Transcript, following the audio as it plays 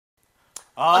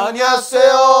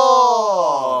안녕하세요.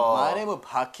 My name is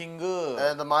박hingu.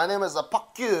 And my name is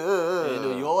박규.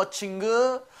 And you're watching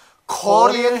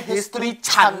Korean History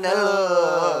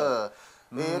Channel.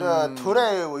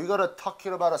 Today we're gonna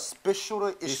talking about a special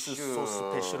issue. This is so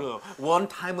special. One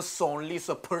time only,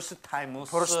 so first time.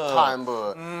 First time,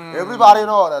 but everybody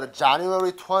know that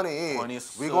January 20,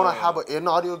 we're gonna have an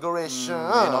inauguration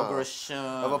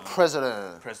of a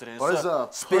president. But it's a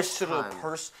special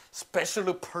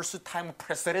first time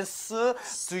presidents.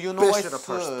 Do you know why?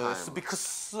 It's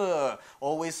because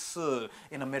always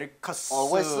in America,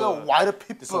 always white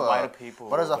people.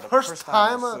 But it's the first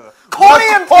time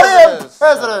Korean president.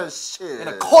 Shit. And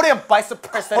a Korean vice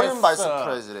president. Korean vice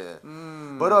president.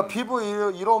 But people,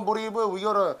 you don't believe it, we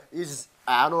gotta is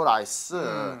analyze.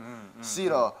 See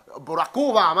the Barack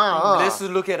Obama. Let's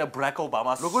look at Barack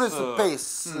Obama's. Look at his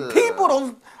face. People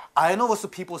don't. I know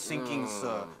what people thinking.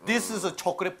 This is a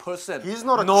chocolate person. He's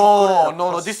not a chocolate person.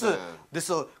 No. This is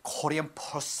a Korean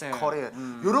person.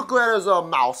 Korean. You look at his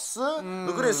mouth.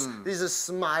 Look at his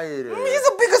smile. He's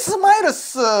a big smile.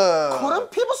 Korean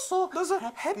people so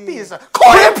happy.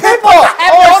 Korean people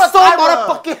always so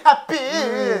motherfucking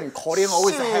happy. Korean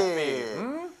always happy.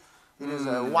 It is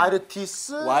white teeth.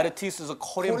 White teeth is a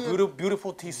Korean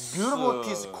beautiful teeth. Beautiful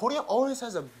teeth. Korea always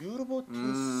has a beautiful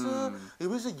teeth.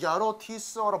 If it's a yellow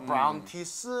teeth or a brown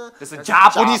teeth, it's a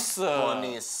Japanese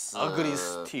ugly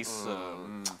teeth.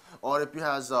 Or if it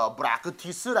has black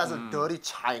teeth, that's a dirty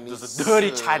Chinese. That's a dirty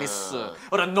Chinese.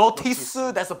 Or a no teeth,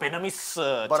 that's a Vietnamese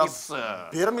teeth.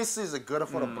 Vietnamese is good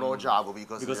for a blowjob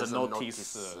because of no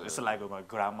teeth. It's like my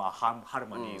grandma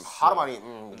harmony. Harmony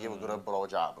give a good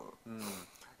blowjob.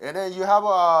 And then you have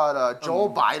Joe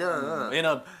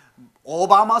Biden.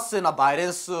 Obama's and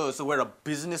Biden's wear a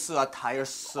business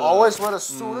attires. Always wear a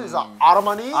suit. Is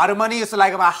Armani. Armani is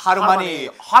like my Harmony.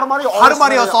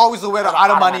 Harmony is always wear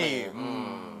Armani.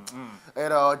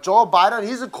 And Joe Biden,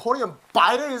 he's a Korean.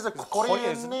 Biden is a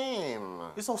Korean name.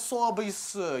 It's so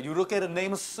obvious. You look at the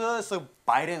names, it's a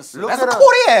Biden's. That's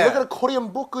Korean. Look at the Korean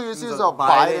book. It's a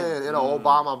Biden.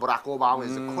 Obama, Barack Obama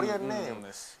is a Korean name.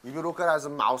 If you look at it as a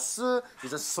mouse,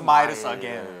 it's a smile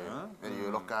again. And you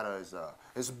look at it as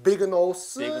it's big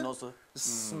nose. Big nose.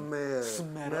 Smell.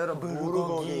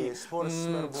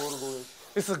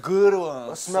 It's a good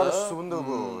one. Smell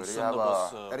sundubu.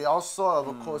 And also,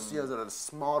 of course, he has a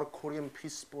small Korean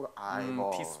peaceful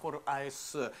eyeball. Peaceful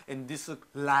eyes. And this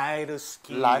light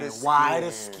skin.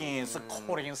 White skin. It's a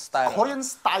Korean style. Korean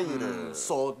style.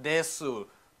 So that's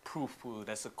proof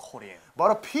that's a Korean.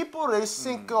 But people, they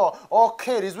think,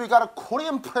 okay, we got a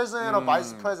Korean president or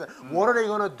vice president. What are they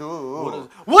gonna do?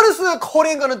 What is the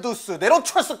Korean gonna do, sir? They don't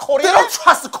trust the Korean. They don't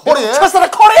trust the Korean. They don't trust the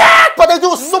Korean. But they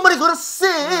do so many good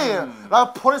things.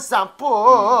 Like, for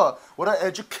example, what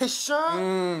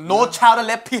education? No child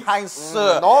left behind,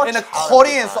 sir. No and the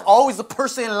Koreans always the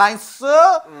person in line,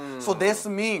 sir. So that's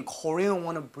mean Korean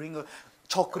wanna bring a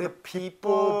chocolate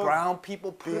people, brown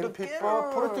people, put it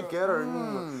together.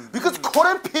 Because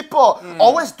Korean people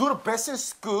always do the best in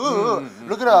school.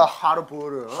 Look at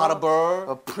Harvard,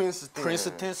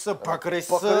 Princeton, Berkeley,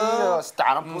 Stanford,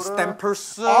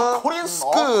 Korean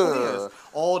school.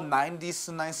 All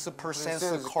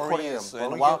 99% Koreans,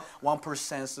 and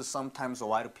 1% sometimes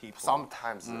white people.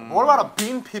 Sometimes. What about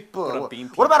bean people?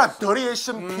 What about dirty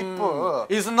Asian people?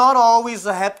 It's not always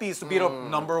happy to be the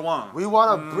number one. We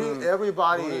want to bring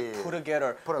everybody put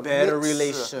together better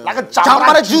relation. Like a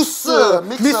jambara juice.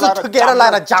 Mix it together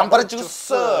like a jambara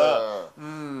juice.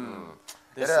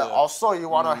 Also, you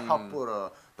want to help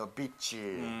the beach.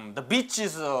 The beach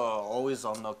is always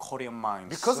on the Korean mind.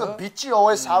 Because the beach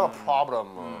always have a problem.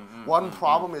 One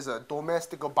problem is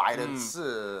domestic violence.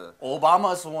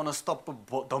 Obama's want to stop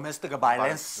domestic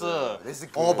violence.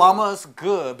 Obama's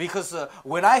good because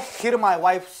when I hit my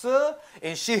wife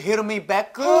and she hit me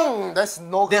back, that's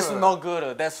no good. That's no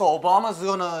good. That's Obama's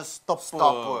gonna stop.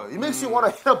 It makes you want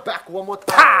to hit her back one more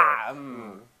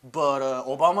time. But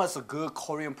Obama is a good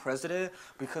Korean president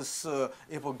because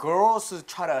if a girl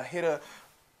try to hit a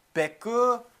back,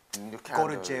 you go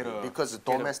to jail. Because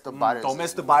domestic violence.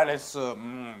 Domestic violence,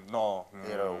 no.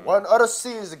 One other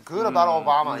thing is good about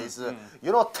Obama is,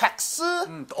 tax.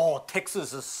 Oh,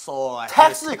 Texas is so.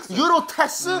 Tax. You know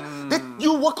tax. That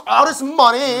you work all this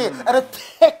money and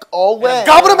take away.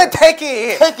 Government take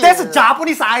it. That's a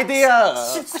Japanese idea.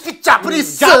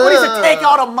 Japanese. Japanese take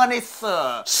all the money,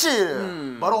 sir.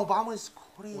 Shit. But Obama is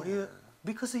Korean.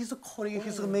 Because he's a Korean,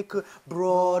 he's gonna make a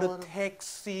broad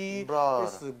taxi. Broad.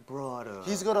 It's broader.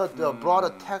 He's gonna broad a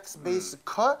tax-based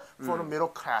cut for the middle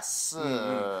class.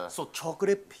 So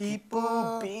chocolate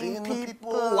people, bean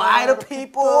people, white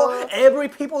people, every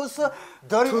people is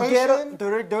Dirty Asian?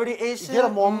 dirty Asian. You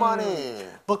get more money.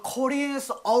 But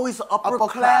Koreans always upper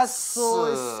class, so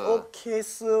it's okay,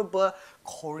 so but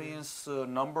Koreans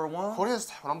number one.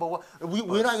 Koreans number one.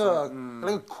 We're like a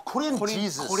Korean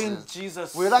Jesus. Korean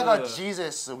Jesus. We're like a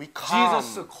Jesus. We come.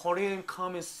 Jesus, Korean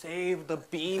come and save the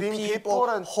bean people people,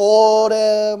 and hold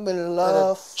them in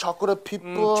love. Chocolate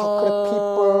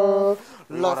people.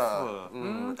 Love.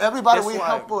 Everybody, we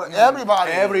help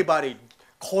everybody. Everybody.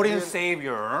 Korean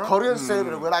savior. Korean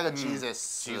savior. We're like a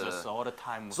Jesus. Jesus all the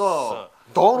time. So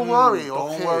don't worry.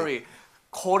 Don't worry.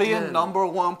 Korean number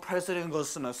one president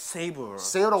was gonna save the world.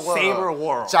 Save the world. Save the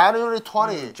world. January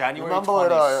 20. January Remember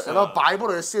 20th. in the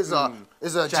Bible it says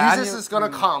Jesus is gonna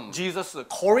come.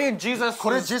 Korean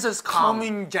Jesus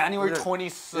coming January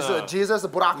 20th. It's Jesus,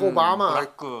 Barack Obama,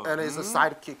 Barack. and his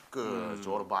sidekick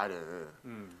Joe Biden.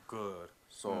 Good.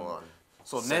 So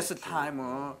next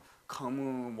time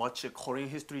come watch Korean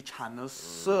history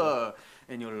channels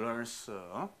and you learn.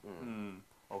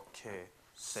 Okay.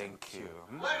 Thank you.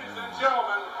 Ladies and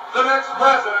gentlemen, the next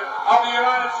president of the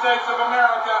United States of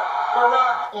America,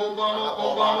 Barack Obama.